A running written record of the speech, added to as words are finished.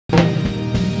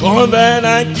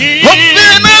Covenant keeping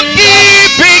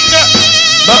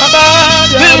Baba,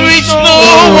 there is no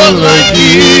one like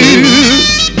you.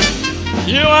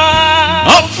 You are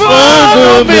Alpha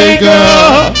and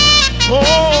Omega.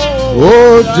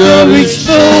 Oh, there is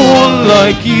no one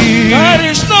like you. There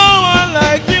is no one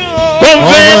like you.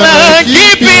 Covenant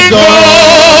keeping God.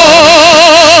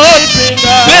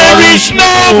 There is no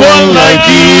one like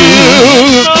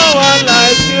you. No one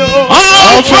like you.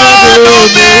 Alpha and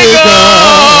Omega.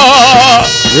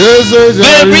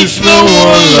 There is no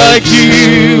one like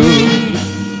you.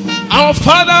 Our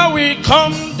Father, we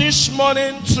come this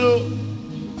morning to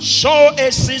show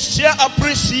a sincere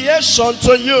appreciation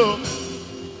to you,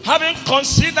 having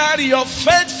considered your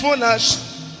faithfulness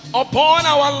upon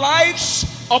our lives,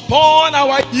 upon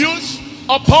our youth,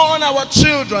 upon our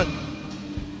children.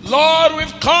 Lord,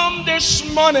 we've come this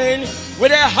morning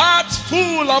with a heart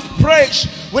full of praise,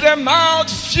 with a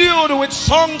mouth filled with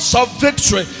songs of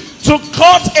victory, to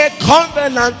cut a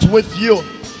covenant with you.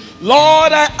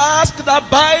 Lord, I ask that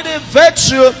by the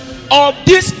virtue of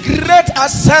this great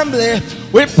assembly,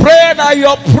 we pray that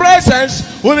your presence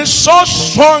will be so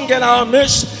strong in our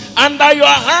midst, and that your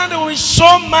hand will be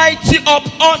so mighty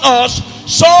upon us,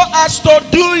 so as to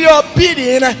do your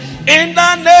bidding in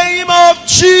the name of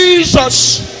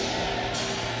Jesus.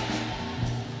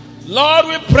 Lord,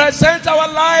 we present our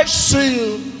lives to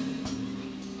you,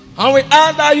 and we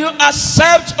ask that you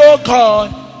accept, oh God,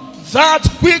 that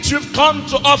which we've come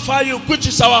to offer you, which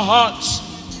is our hearts.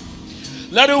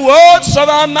 Let the words of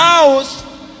our mouth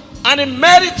and the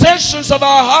meditations of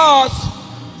our hearts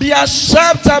be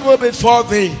acceptable before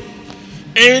thee.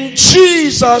 In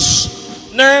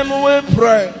Jesus' name we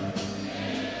pray.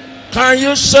 Can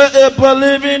you say a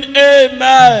believing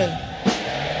amen?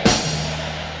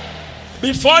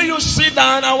 Before you sit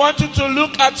down, I want you to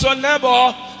look at your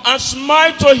neighbor and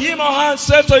smile to him or her and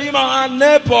say to him or her,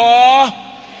 neighbor,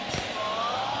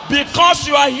 because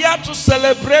you are here to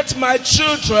celebrate my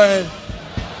children,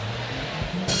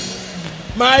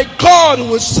 my God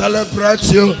will celebrate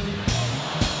you.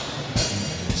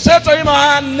 Say to him or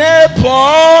her,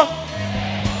 neighbor,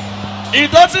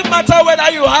 it doesn't matter whether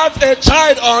you have a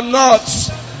child or not.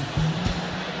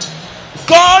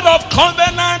 God of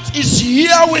covenant is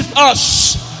here with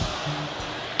us.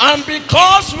 And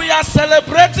because we are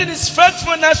celebrating his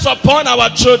faithfulness upon our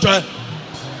children,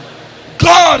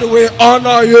 God will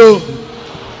honor you.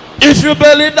 If you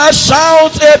believe that,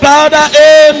 shout about that,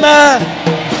 amen.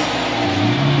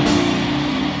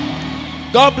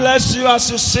 God bless you as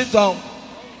you sit down.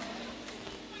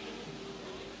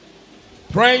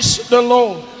 Praise the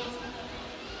Lord.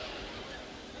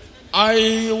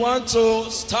 I want to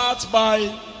start by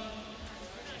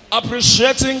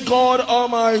appreciating God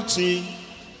Almighty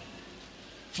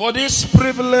for this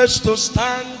privilege to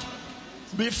stand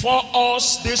before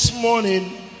us this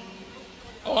morning.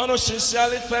 I want to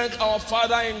sincerely thank our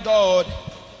Father in God,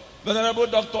 Venerable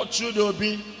Dr.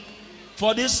 Chudobi,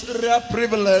 for this rare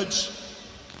privilege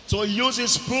to use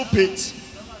his pulpit.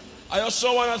 I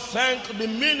also want to thank the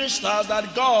ministers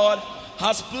that God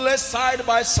has placed side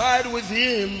by side with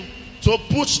him to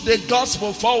push the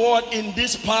gospel forward in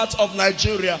this part of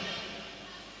Nigeria.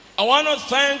 I want to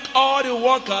thank all the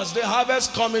workers, the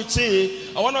Harvest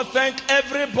Committee. I want to thank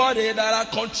everybody that are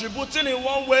contributing in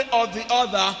one way or the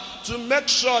other to make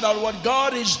sure that what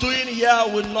God is doing here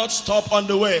will not stop on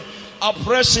the way. I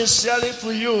pray sincerely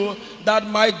for you that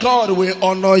my God will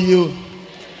honor you.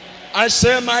 I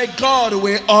say my God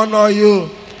will honor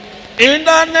you. In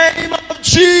the name of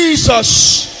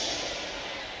Jesus.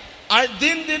 I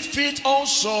deemed it fit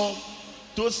also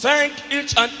to thank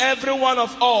each and every one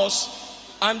of us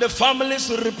and the families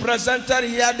represented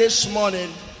here this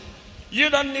morning. You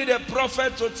don't need a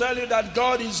prophet to tell you that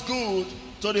God is good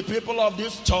to the people of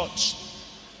this church.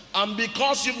 And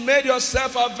because you've made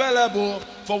yourself available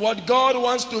for what God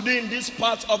wants to do in this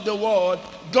part of the world,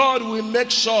 God will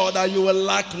make sure that you will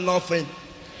lack nothing.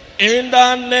 In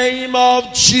the name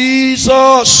of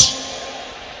Jesus.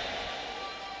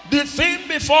 The theme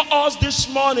before us this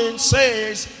morning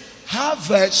says,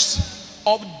 harvest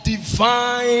of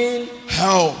divine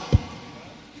help.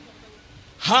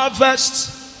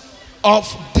 Harvest of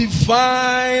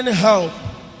divine help.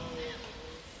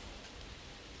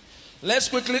 Let's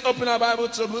quickly open our Bible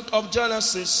to the book of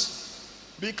Genesis.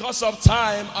 Because of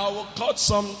time, I will cut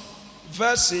some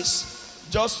verses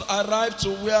just to arrive to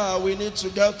where we need to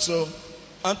get to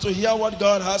and to hear what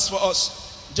God has for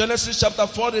us. Genesis chapter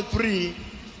 43.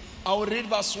 I will read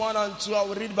verse 1 and 2. I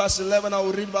will read verse 11. I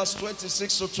will read verse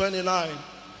 26 to 29.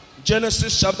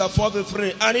 Genesis chapter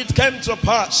 43. And it came to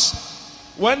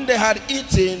pass, when they had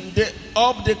eaten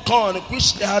up the corn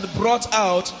which they had brought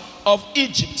out of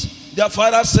Egypt. Their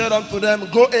father said unto them,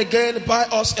 go again, buy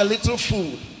us a little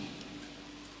food.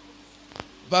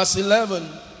 Verse 11.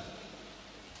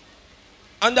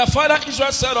 And their father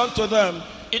Israel said unto them,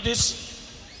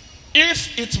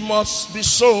 if it must be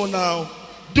so now,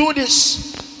 do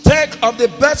this. Take of the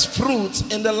best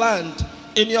fruit in the land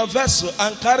in your vessel,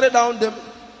 and carry down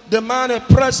the man a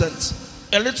present,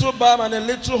 a little balm and a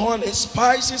little honey,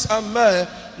 spices and myrrh,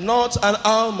 nuts and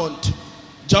almond.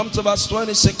 Jump to verse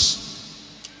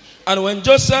 26. And when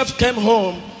Joseph came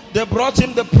home, they brought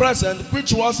him the present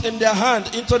which was in their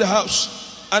hand into the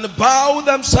house, and bowed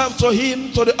themselves to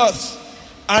him to the earth.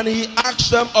 And he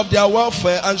asked them of their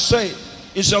welfare, and said,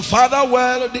 is your father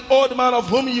well, the old man of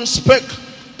whom you spake?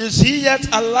 Is he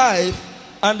yet alive?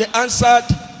 And they answered,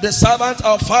 the servant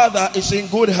our father is in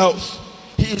good health.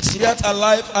 He is yet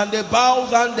alive. And they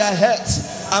bowed down their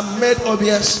heads and made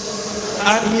obeisance.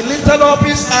 And he lifted up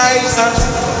his eyes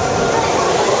and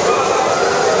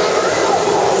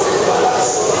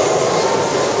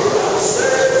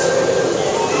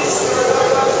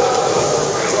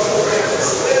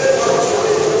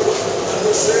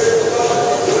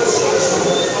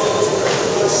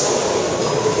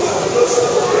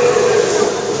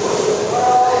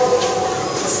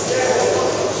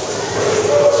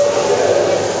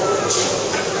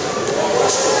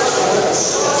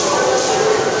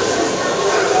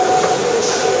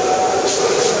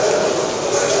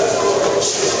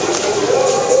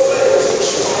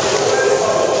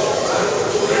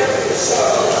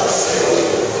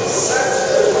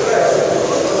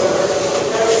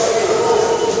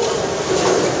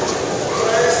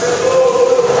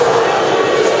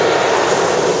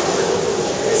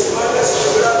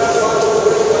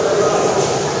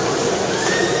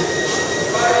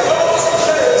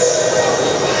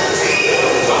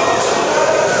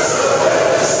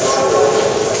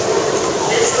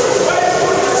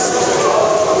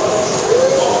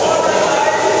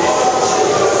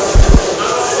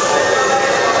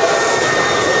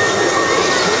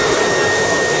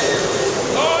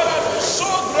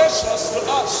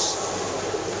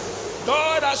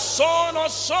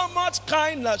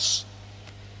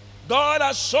God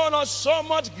has shown us so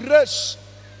much grace,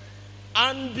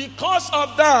 and because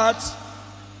of that,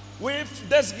 we've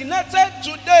designated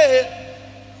today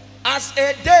as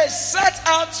a day set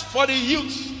out for the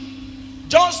youth,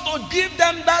 just to give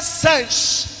them that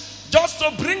sense, just to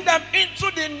bring them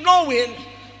into the knowing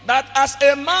that as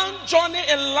a man journey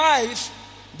in life,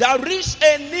 there is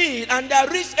a need and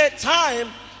there is a time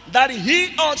that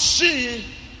he or she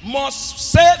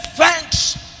must say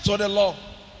thanks to the Lord.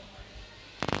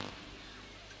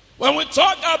 When we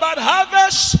talk about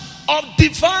harvest of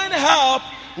divine help,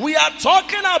 we are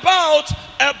talking about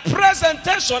a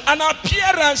presentation, an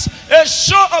appearance, a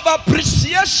show of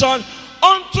appreciation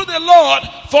unto the Lord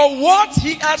for what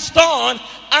he has done,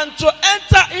 and to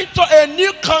enter into a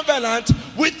new covenant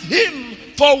with him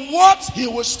for what he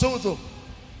will still do.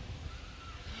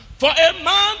 For a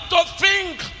man to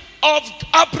think of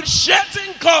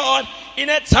appreciating God in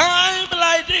a time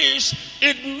like this,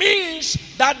 it means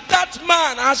that that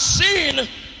man has seen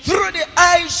through the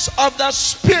eyes of the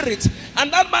Spirit,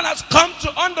 and that man has come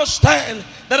to understand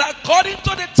that according to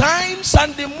the times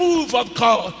and the move of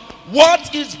God,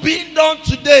 what is being done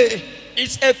today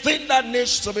is a thing that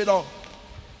needs to be done.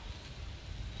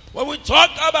 When we talk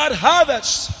about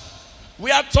harvest, we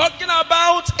are talking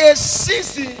about a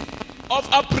season of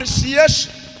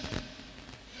appreciation.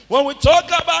 When we talk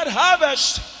about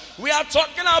harvest, we are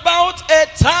talking about a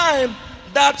time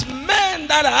that men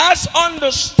that has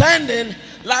understanding,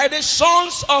 like the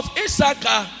sons of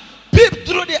Issachar, peep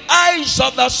through the eyes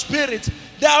of the Spirit.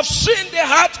 They have seen the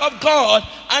heart of God,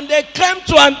 and they came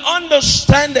to an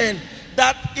understanding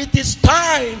that it is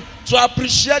time to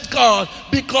appreciate God,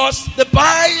 because the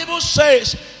Bible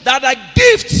says that the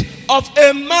gift of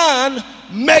a man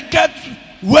maketh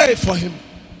way for him.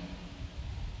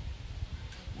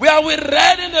 Where we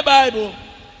read in the Bible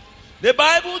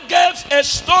gave a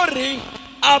story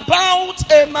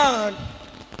about a man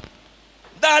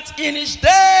that in his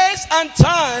days and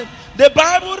time, the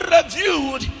Bible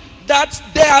revealed that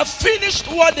they have finished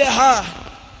what they had,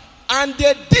 and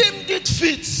they deemed it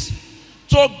fit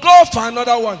to go for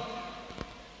another one.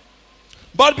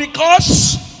 But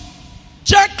because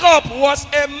Jacob was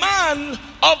a man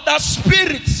of the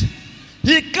Spirit,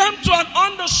 he came to an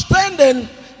understanding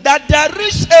that there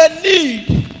is a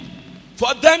need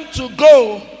for them to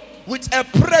go with a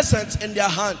present in their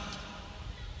hand.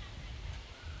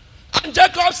 And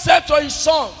Jacob said to his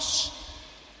sons,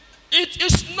 it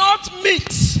is not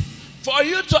meet for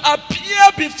you to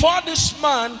appear before this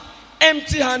man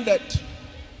empty-handed.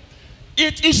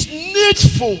 it is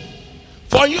needful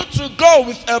for you to go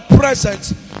with a present,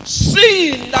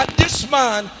 seeing that this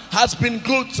man has been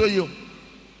good to you.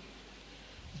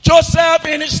 Joseph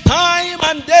in his time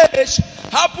and days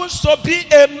happens to be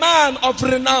a man of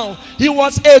renown. He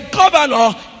was a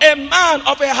governor, a man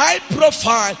of a high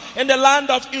profile in the land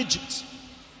of Egypt.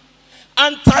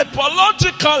 And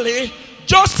typologically,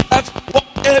 Joseph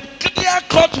was a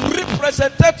clear-cut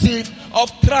representative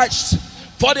of Christ.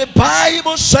 For the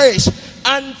Bible says,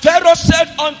 and Pharaoh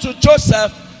said unto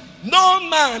Joseph, no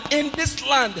man in this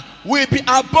land will be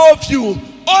above you,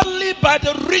 only by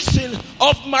the reason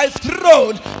of my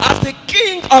throne as the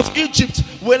king of Egypt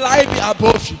will I be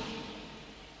above you.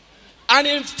 And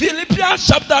in Philippians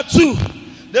chapter 2,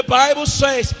 the Bible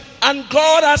says, and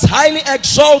God has highly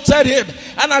exalted him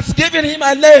and has given him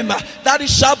a name that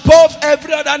is above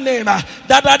every other name,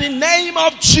 that at the name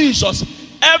of Jesus,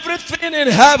 everything in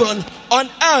heaven, on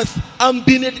earth, and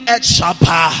beneath earth shall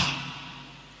bow.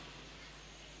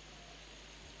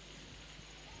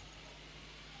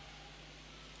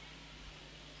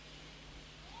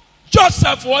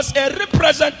 Joseph was a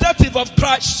representative of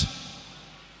Christ.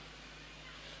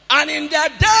 And in their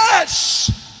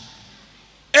days,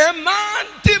 a man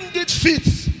deemed it fit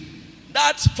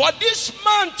that for this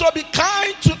man to be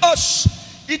kind to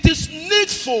us, it is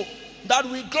needful that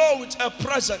we go with a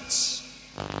present.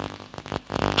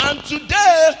 And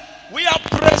today, we are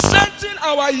presenting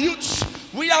our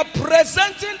youth, we are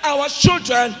presenting our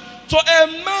children to a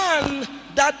man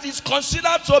that is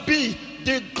considered to be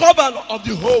the governor of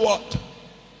the whole world.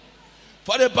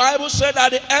 For the Bible said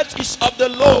that the earth is of the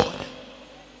Lord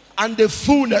and the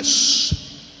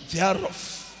fullness thereof.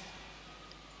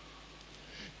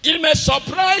 It may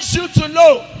surprise you to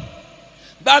know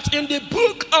that in the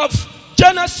book of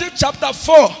Genesis chapter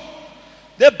 4,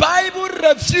 the Bible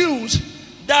reveals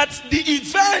that the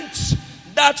events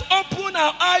that open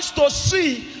our eyes to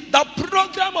see the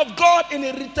program of God in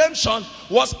redemption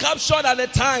was captured at the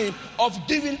time of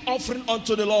giving offering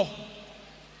unto the Lord.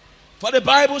 For the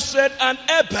Bible said, and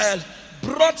Abel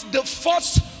brought the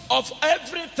first of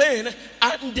everything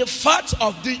and the fat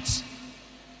of it.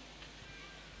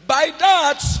 By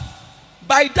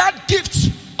that gift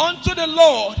unto the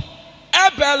Lord,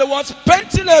 Abel was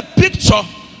painting a picture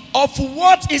of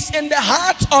what is in the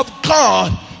heart of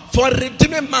God for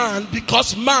redeeming man,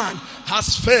 because man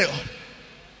has failed.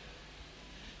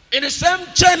 In the same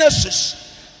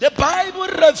Genesis, the Bible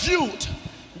revealed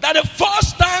that the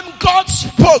first time God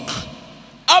spoke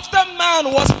after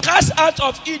man was cast out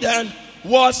of Eden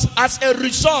was as a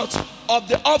result of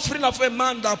the offering of a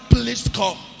man that pleased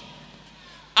God.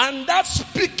 And that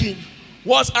speaking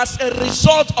was as a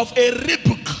result of a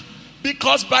rebuke,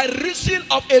 because by reason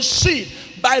of a seed,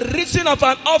 by reason of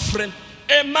an offering,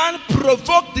 a man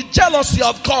provoked the jealousy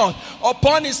of God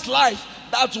upon his life,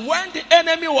 that when the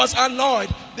enemy was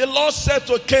annoyed, the Lord said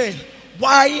to Cain,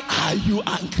 why are you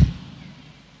angry?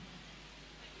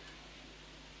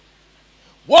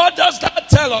 What does that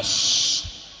tell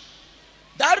us?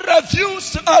 That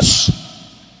reveals to us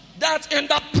that in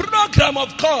the program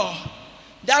of God,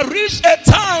 there is a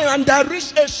time and there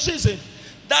is a season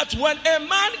that when a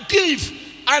man gives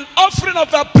an offering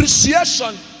of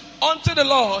appreciation unto the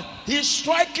Lord, he is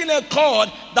striking a chord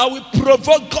that will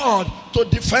provoke God to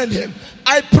defend him.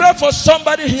 I pray for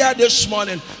somebody here this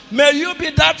morning. May you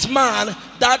be that man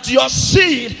that your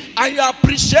seed and your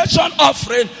appreciation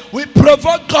offering will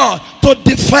provoke God to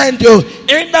defend you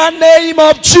in the name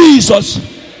of Jesus.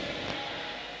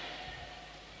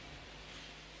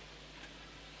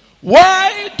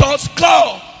 Why does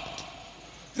God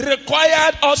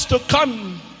require us to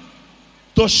come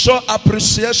to show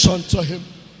appreciation to him?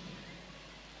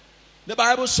 The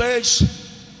Bible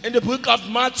says in the book of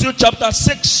Matthew chapter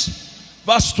 6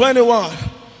 verse 21,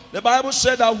 the Bible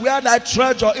said that where thy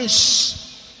treasure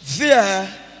is,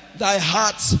 there thy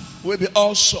heart will be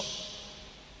also.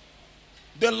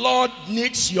 The Lord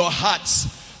needs your heart,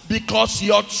 because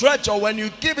your treasure, when you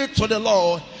give it to the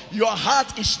Lord, your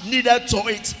heart is needed to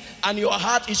it, and your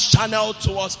heart is channeled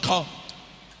towards God.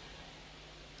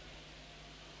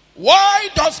 Why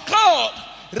does God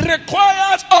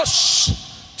require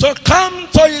us to come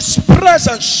to his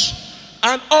presence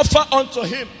and offer unto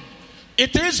him?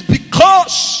 It is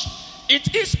because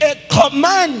it is a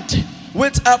command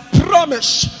with a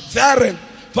promise therein.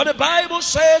 For the Bible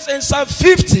says in Psalm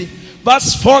 50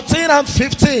 verse 14 and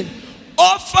 15,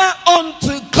 offer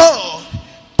unto God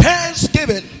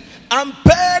thanksgiving and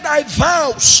pay thy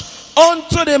vows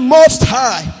unto the Most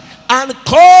High, and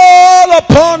call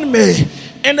upon me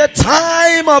in the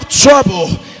time of trouble,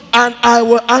 and I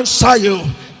will answer you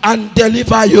and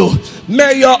deliver you.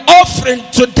 May your offering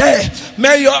today,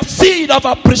 may your seed of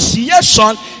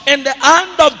appreciation in the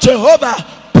hand of Jehovah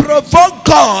provoke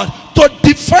God to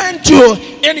defend you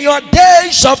in your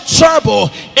days of trouble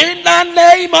in the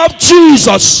name of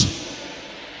Jesus.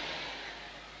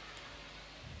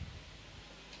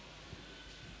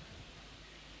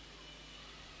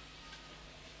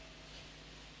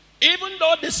 Even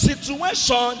though the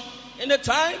situation in the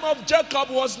time of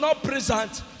Jacob was not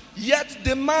present, yet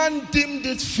the man deemed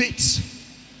it fit.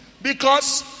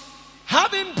 Because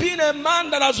having been a man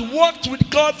that has walked with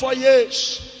God for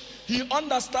years, he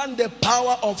understands the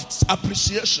power of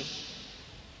appreciation.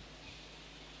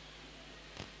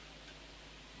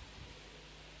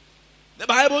 The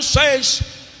Bible says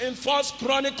in 1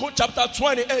 Chronicles chapter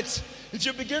 28, if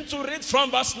you begin to read from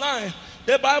verse 9,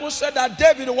 the Bible said that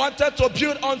David wanted to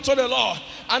build unto the Lord.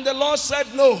 And the Lord said,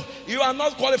 no, you are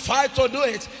not qualified to do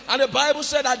it. And the Bible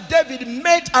said that David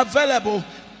made available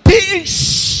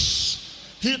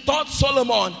peace. He taught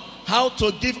Solomon how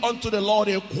to give unto the Lord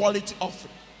a quality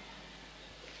offering.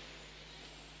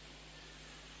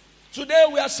 Today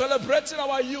we are celebrating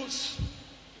our youth.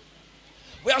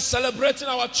 We are celebrating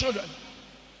our children.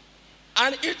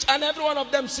 And each and every one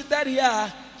of them seated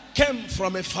here came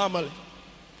from a family.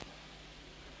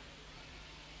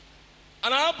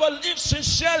 And I believe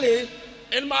sincerely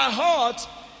in my heart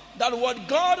that what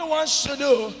God wants to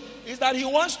do is that he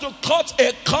wants to cut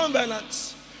a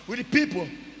covenant with the people.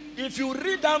 If you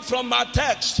read down from my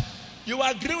text, you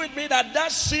agree with me that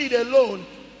that seed alone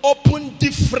opened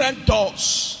different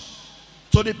doors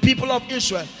to the people of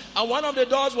Israel. And one of the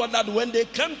doors was that when they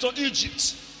came to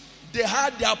Egypt, they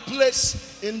had their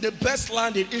place in the best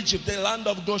land in Egypt, the land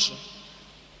of Goshen.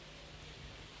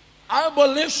 I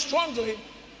believe strongly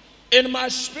in my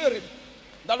spirit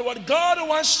that what God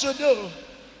wants to do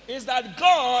is that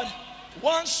God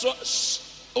wants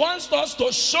us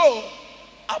to show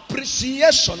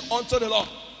appreciation unto the Lord.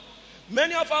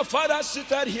 Many of our fathers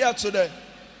seated here today.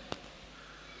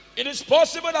 It is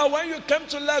possible that when you came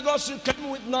to Lagos, you came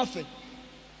with nothing.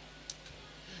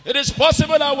 It is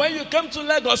possible that when you came to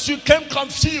Lagos, you came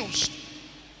confused.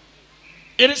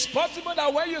 It is possible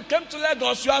that when you came to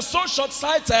Lagos, you are so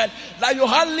short-sighted that you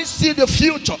hardly see the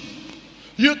future.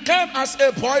 You came as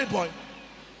a boy.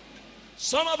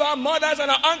 Some of our mothers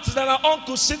and our aunties and our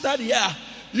uncles seated here.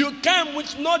 You came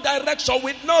with no direction,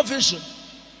 with no vision.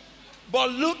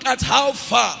 But look at how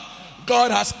far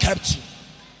God has kept you.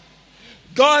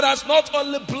 God has not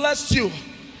only blessed you,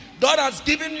 God has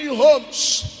given you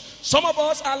homes. Some of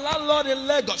us are landlords in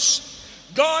Lagos.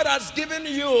 God has given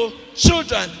you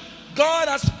children. God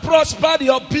has prospered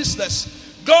your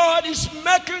business. God is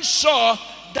making sure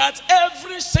that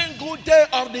every single day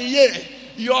of the year,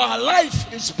 your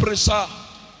life is preserved.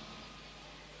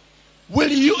 Will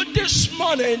you this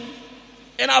morning,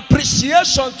 in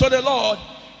appreciation to the Lord,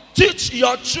 teach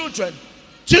your children,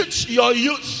 teach your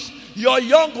youth, your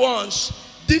young ones,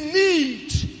 the need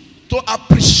to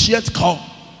appreciate God?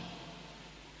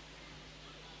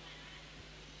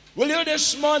 Will you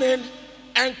this morning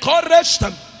encourage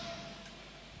them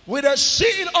with a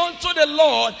seed unto the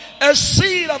Lord, a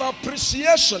seed of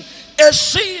appreciation, a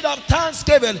seed of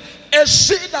thanksgiving, a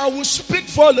seed that will speak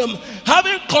volume,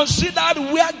 having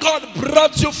considered where God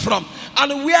brought you from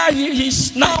and where he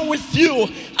is now with you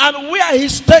and where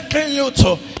he's taking you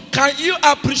to? Can you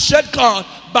appreciate God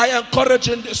by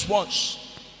encouraging these ones?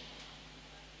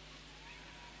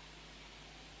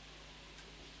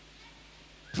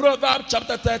 Proverbs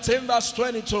chapter 13 verse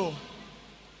 22.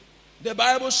 The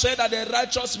Bible said that the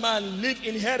righteous man leave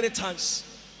inheritance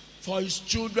for his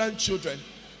children.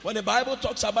 When the Bible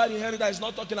talks about inheritance, it's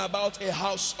not talking about a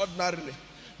house ordinarily.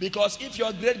 Because if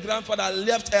your great-grandfather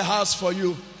left a house for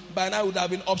you, by now it would have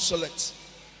been obsolete.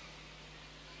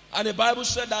 And the Bible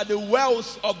said that the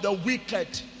wealth of the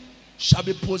wicked shall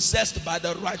be possessed by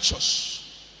the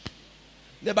righteous.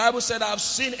 The Bible said, I've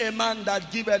seen a man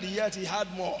that giveth, yet he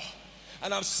had more.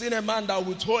 And I've seen a man that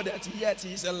withholdeth, yet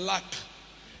he is in lack.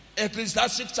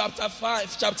 Ecclesiastes chapter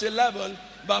 5, chapter 11,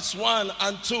 verse 1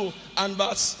 and 2, and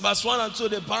verse 1 and 2,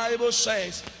 the Bible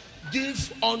says,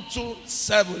 give unto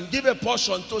 7, give a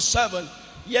portion to 7,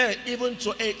 yea, even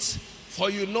to 8, for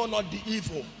you know not the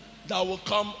evil that will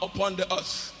come upon the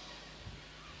earth.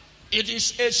 It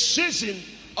is a season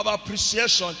of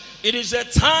appreciation. It is a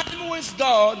time with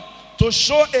God to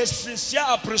show a sincere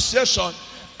appreciation.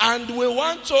 And we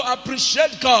want to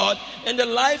appreciate God in the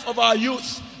life of our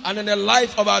youth and in the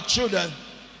life of our children.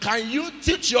 Can you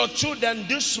teach your children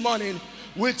this morning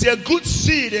with a good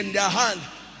seed in their hand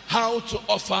how to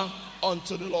offer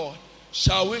unto the Lord?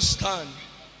 Shall we stand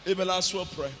even as we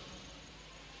pray?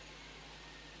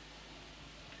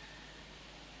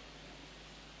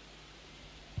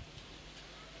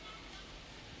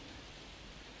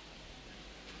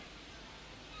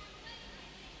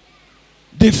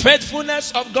 The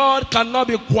faithfulness of God cannot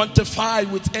be quantified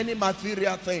with any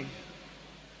material thing.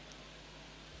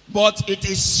 But it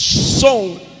is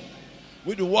sown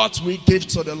with what we give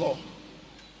to the Lord.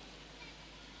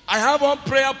 I have one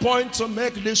prayer point to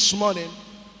make this morning.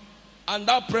 And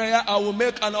that prayer, I will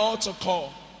make an altar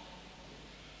call.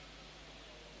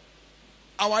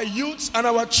 Our youths and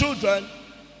our children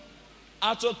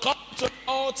are to come to the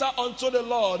altar unto the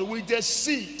Lord with a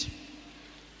seed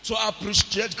to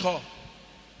appreciate God.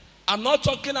 I'm not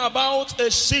talking about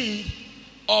a seed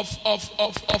of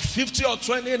 50 or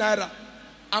 20 naira.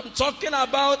 I'm talking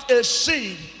about a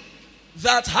seed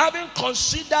that, having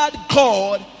considered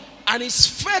God and His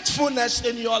faithfulness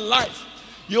in your life,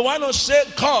 you want to say,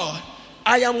 God,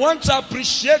 I want to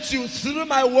appreciate you through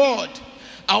my word.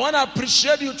 I want to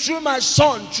appreciate you through my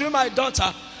son, through my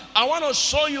daughter. I want to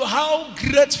show you how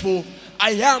grateful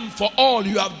I am for all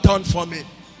you have done for me.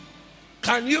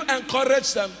 Can you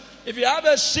encourage them? If you have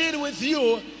a seed with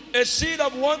you, a seed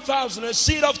of 1,000, a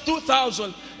seed of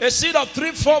 2,000, a seed of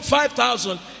 3, 4,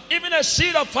 5,000, even a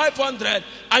seed of 500,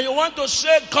 and you want to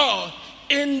say, God,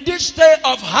 in this day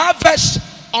of harvest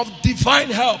of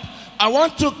divine help, I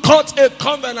want to cut a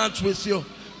covenant with you.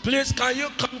 Please, can you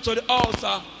come to the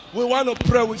altar? We want to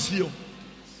pray with you.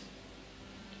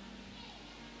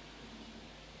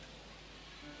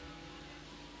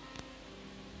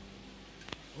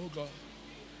 Oh God.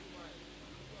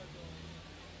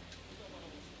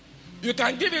 You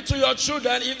can give it to your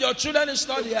children. If your children is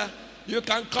not here, you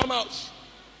can come out.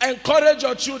 Encourage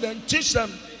your children. Teach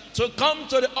them to come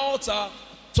to the altar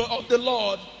of the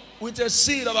Lord with a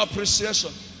seed of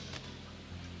appreciation.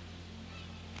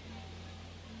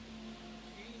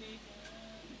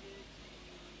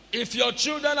 If your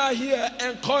children are here,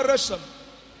 encourage them.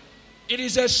 It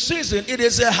is a season. It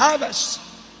is a harvest.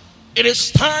 It is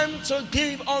time to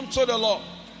give unto the Lord.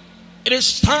 It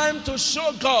is time to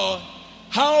show God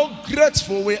how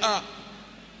grateful we are.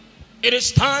 It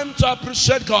is time to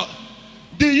appreciate God.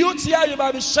 The youth here, you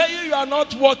might be saying you are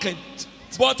not working,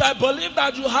 but I believe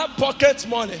that you have pocket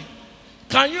money.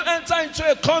 Can you enter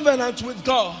into a covenant with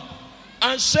God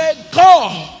and say,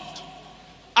 God,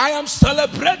 I am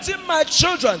celebrating my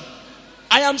children.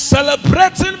 I am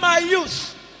celebrating my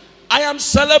youth. I am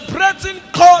celebrating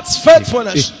God's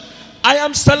faithfulness. I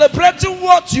am celebrating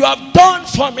what you have done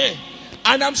for me.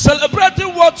 And I'm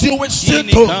celebrating what you will still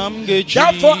do.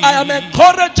 Therefore, I am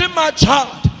encouraging my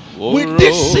child with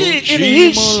this seed in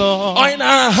his or in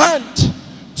her hand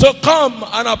to come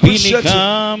and appreciate you.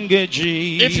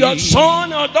 If your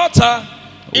son or daughter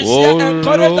is here,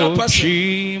 encourage that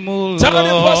person. Tell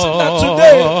the person that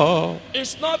today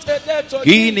is not a day to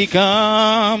give,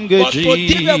 but to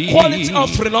give a quality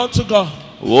offering unto God.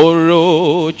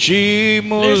 Please,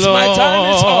 my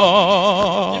time is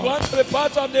up. You want to be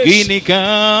part of this?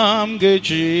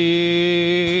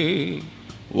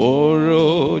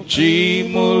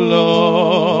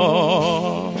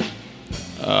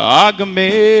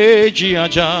 Agameji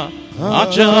aja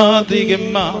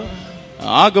digema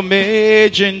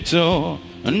agamejinto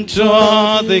unto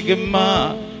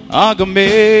digema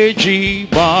agameji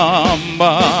bam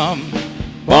bam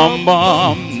bam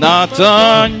bam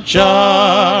natancha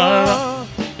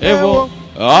ewo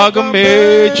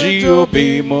agameji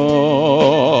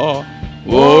obimo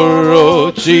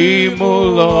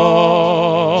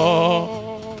orochimulo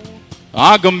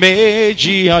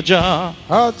agameji aja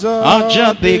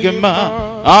digema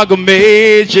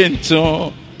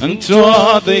agamejinto unto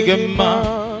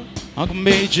digema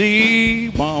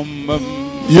agameji bam bam.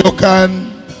 You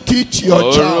can teach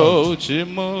your child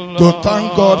to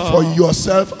thank God for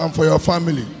yourself and for your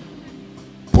family.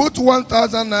 Put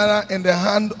 1,000 naira in the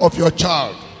hand of your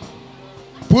child.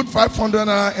 Put 500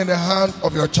 naira in the hand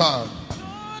of your child.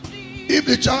 If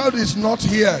the child is not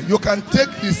here, you can take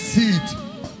the seed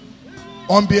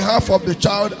on behalf of the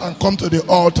child and come to the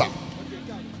altar.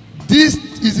 This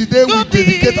is the day we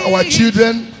dedicate our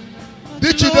children.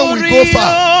 These children will go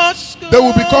far. They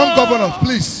will become governors,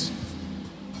 please.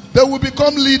 They will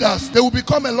become leaders. They will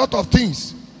become a lot of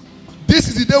things. This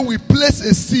is the day we place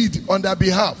a seed on their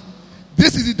behalf.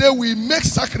 This is the day we make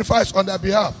sacrifice on their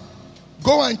behalf.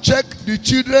 Go and check the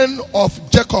children of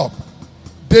Jacob.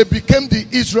 They became the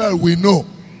Israel we know.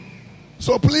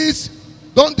 So please,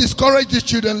 don't discourage these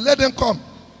children. Let them come.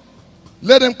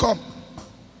 Let them come.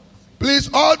 Please,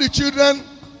 all the children,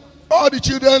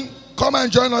 come and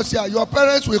join us here. Your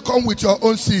parents will come with your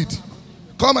own seed.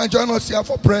 Come and join us here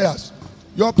for prayers.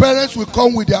 Your parents will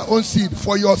come with their own seed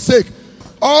for your sake.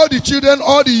 All the children,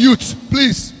 all the youth,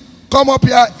 please come up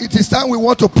here. It is time we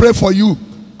want to pray for you.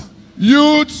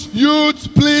 Youth,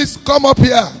 please come up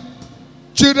here.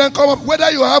 Children, come up.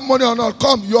 Whether you have money or not,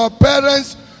 come. Your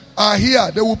parents are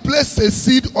here. They will place a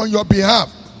seed on your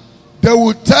behalf. They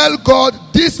will tell God,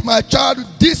 this my child,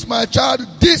 this my child,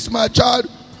 this my child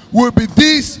will be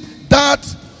this,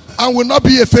 that, and will not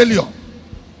be a failure.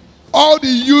 All the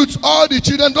youth, all the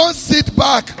children, don't sit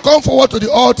back. Come forward to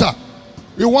the altar.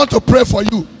 We want to pray for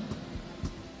you.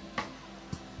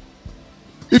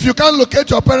 If you can't locate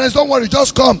your parents, don't worry,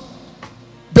 just come.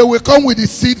 They will come with the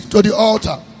seed to the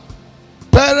altar.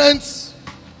 Parents,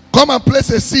 come and place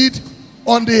a seed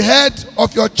on the head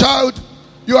of your child.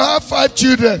 You have 5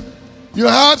 children. You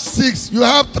have 6. You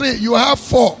have 3. You have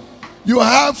 4. You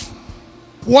have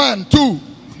 1, 2.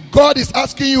 God is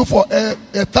asking you for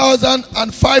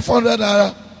 1,500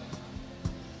 naira.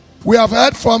 We have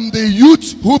heard from the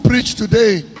youth who preached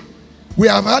today. We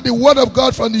have heard the word of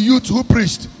God from the youth who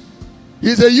preached.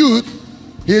 He's a youth.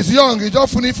 He's young. He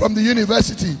just finished from the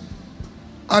university.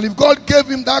 And if God gave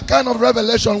him that kind of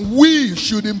revelation, we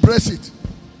should embrace it.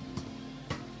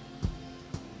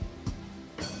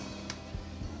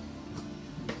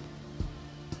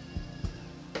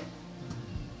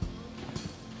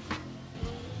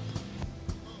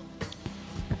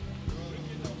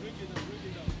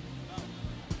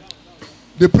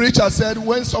 The preacher said,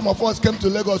 when some of us came to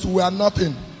Lagos, we were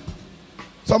nothing.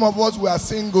 Some of us were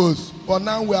singles, but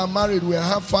now we are married, we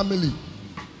have family.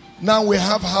 Now we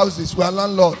have houses, we are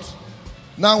landlords.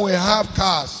 Now we have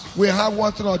cars, we have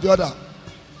one thing or the other.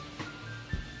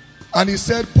 And he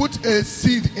said, put a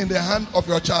seed in the hand of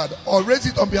your child, or raise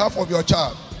it on behalf of your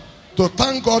child, to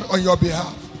thank God on your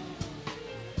behalf.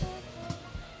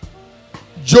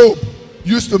 Job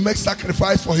used to make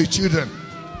sacrifice for his children.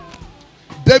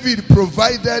 David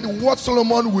provided what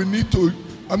Solomon we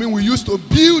used to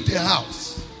build a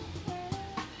house.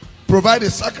 Provide a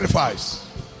sacrifice.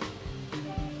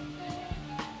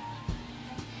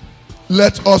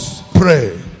 Let us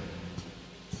pray.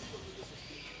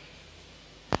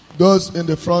 Those in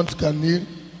the front can kneel.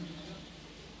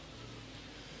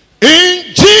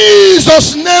 In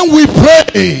Jesus' name we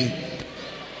pray.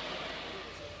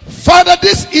 Father,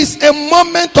 this is a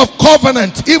moment of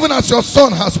covenant, even as your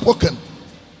son has spoken.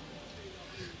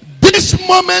 This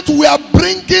moment we are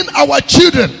bringing our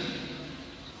children.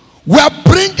 We are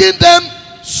bringing them.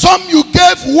 Some you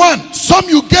gave 1, some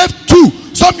you gave 2,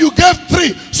 some you gave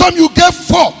 3, some you gave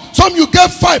 4, some you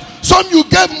gave 5, some you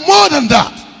gave more than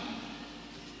that.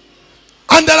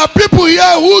 And there are people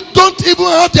here who don't even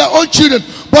have their own children,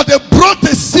 but they brought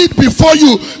a seed before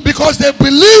you because they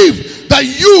believe that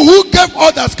you who gave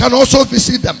others can also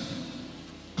visit them.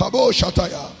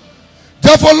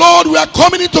 Therefore, Lord, we are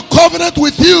coming into covenant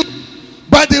with you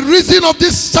by the reason of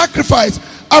this sacrifice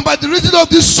and by the reason of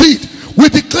this seed. We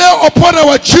declare upon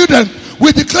our children,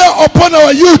 we declare upon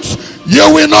our youth, you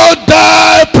will not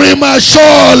die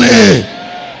prematurely.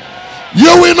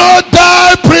 You will not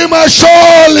die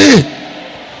prematurely.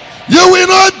 You will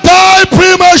not die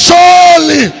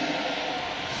prematurely.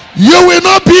 You will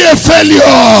not be a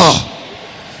failure.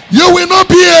 You will not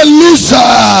be a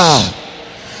loser.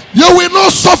 You will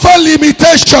not suffer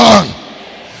limitation.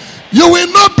 You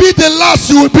will not be the last,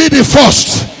 you will be the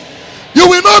first. You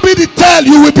will not be the tail,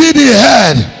 you will be the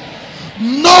head.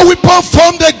 No weapon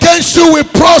formed against you will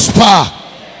prosper.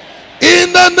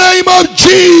 In the name of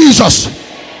Jesus,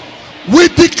 we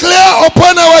declare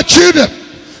upon our children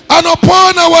and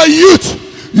upon our youth,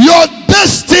 your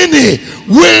destiny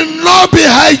will not be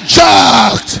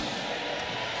hijacked.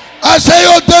 I say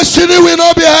your destiny will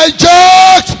not be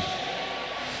hijacked.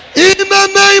 In the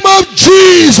name of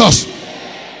Jesus,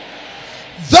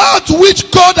 that which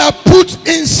God has put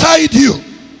inside you,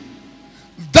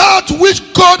 that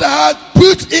which God has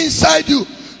put inside you,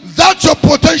 that's your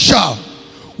potential.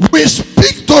 We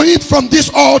speak to it from this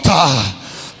altar.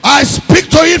 I speak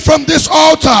to it from this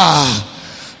altar.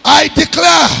 I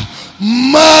declare,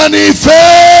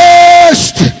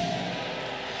 manifest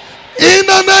in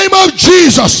the name of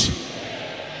Jesus.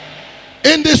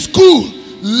 In the school,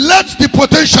 let the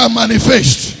potential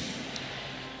manifest.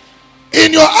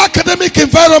 In your academic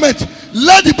environment,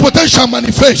 let the potential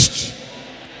manifest.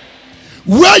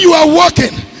 Where you are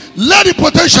working, let the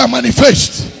potential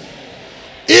manifest.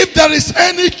 If there is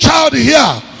any child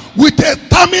here with a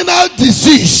terminal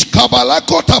disease,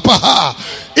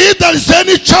 if there is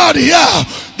any child here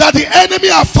that the enemy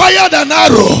have fired an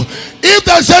arrow, if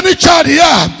there is any child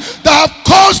here that have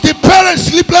caused the parents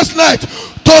sleepless night,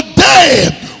 today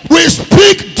we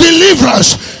speak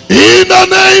deliverance in the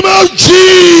name of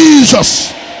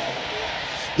Jesus.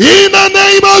 In the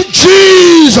name of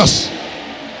Jesus.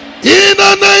 In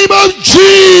the name of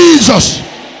Jesus.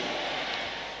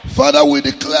 Father, we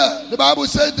declare, the Bible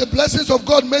says the blessings of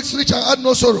God makes rich and add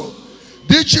no sorrow.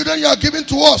 These children you are giving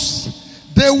to us,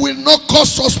 they will not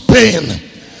cause us pain.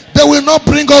 They will not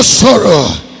bring us sorrow.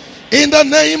 In the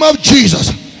name of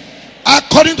Jesus.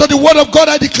 According to the word of God,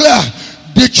 I declare,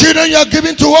 the children you are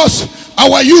giving to us,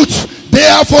 our youth, they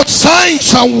are for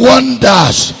signs and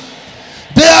wonders.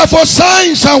 They are for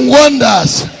signs and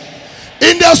wonders.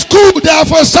 In their school, they are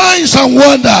for signs and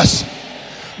wonders.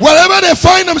 Wherever they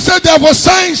find themselves, they are for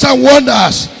signs and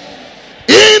wonders.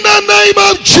 In the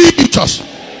name of Jesus.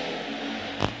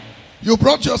 You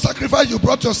brought your sacrifice, you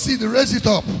brought your seed, raise it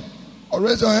up. Or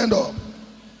raise your hand up.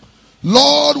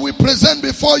 Lord, we present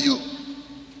before you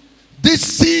this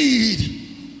seed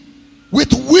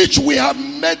with which we have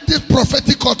made this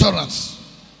prophetic utterance.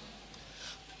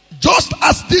 Just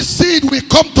as this seed will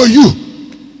come to you,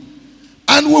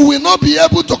 and we will not be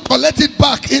able to collect it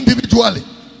back individually.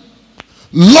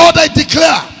 Lord, I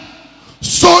declare,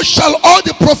 so shall all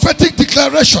the prophetic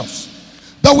declarations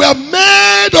that were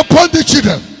made upon the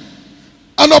children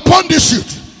and upon this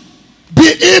youth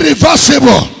be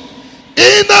irreversible.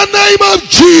 In the name of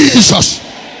Jesus.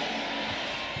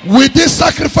 With this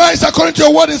sacrifice, according to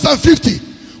your word in Psalm 50,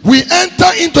 we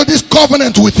enter into this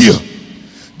covenant with you,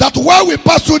 that while we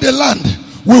pass through the land,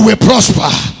 we will prosper.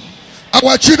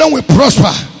 Our children will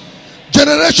prosper.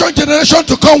 Generation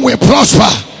to come will prosper.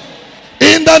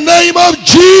 In the name of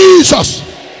Jesus.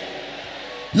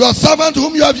 Your servant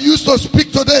whom you have used to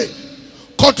speak today,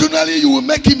 continually you will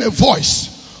make him a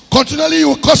voice. Continually you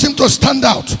will cause him to stand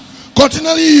out.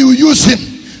 Continually you will use him.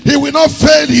 He will not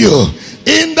fail you.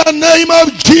 In the name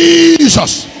of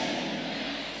Jesus.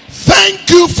 Thank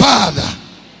you, Father.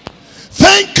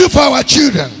 Thank you for our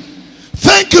children.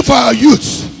 Thank you for our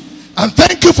youth. And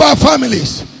thank you for our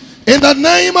families. In the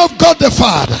name of God the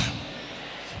Father,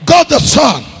 God the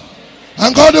Son,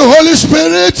 and God the Holy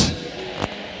Spirit.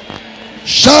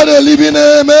 Shout a living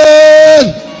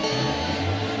amen.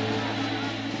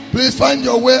 Please find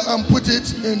your way and put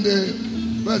it in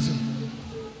the resin.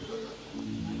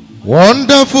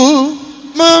 Wonderful,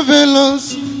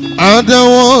 marvelous are the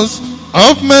words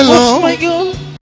of my Lord. Oh my God.